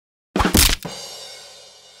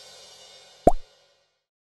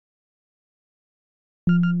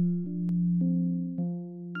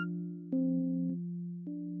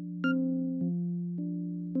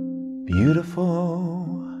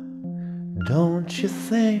Beautiful, don't you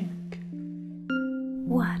think?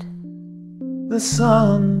 What? The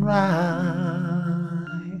sunrise,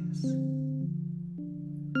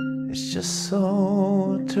 it's just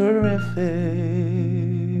so terrific.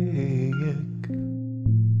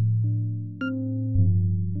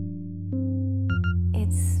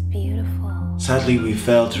 It's beautiful. Sadly, we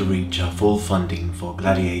failed to reach our full funding for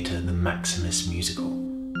Gladiator the Maximus musical,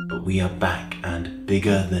 but we are back and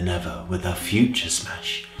bigger than ever with our future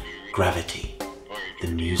smash, Gravity the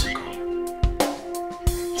musical.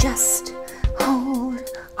 Just hold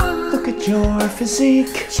on. Look at your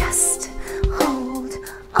physique. Just hold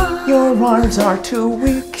on. Your arms are too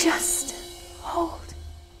weak. Just hold.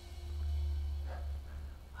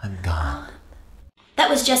 I'm gone. That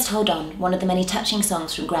was Just Hold On, one of the many touching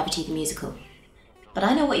songs from Gravity the musical. But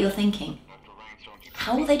I know what you're thinking.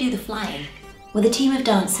 How will they do the flying? With a team of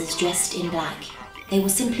dancers dressed in black, they will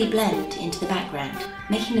simply blend into the background,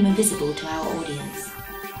 making them invisible to our audience.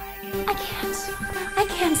 I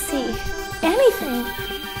can't see anything.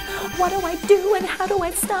 What do I do and how do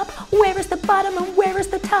I stop? Where is the bottom and where is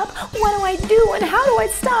the top? What do I do and how do I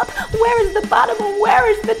stop? Where is the bottom and where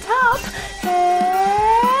is the top?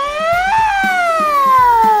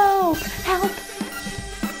 Help! Help!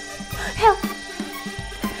 Help!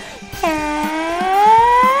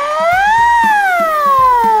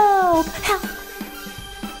 Help! Help!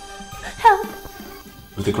 Help!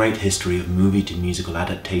 With a great history of movie to musical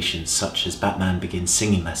adaptations such as Batman Begins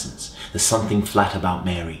Singing Lessons, There's Something Flat About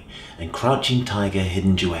Mary, and Crouching Tiger,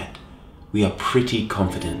 Hidden Duet, we are pretty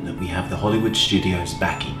confident that we have the Hollywood studios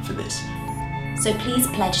backing for this. So please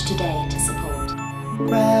pledge today to support.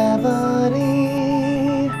 Gravity,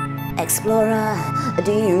 Explorer,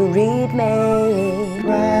 do you read me?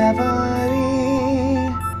 gravity,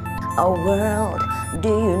 A world, do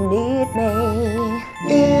you need me?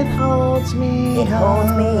 it holds me It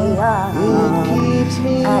holds me up, it keeps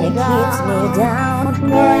me and it keeps me down.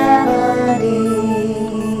 Gravity.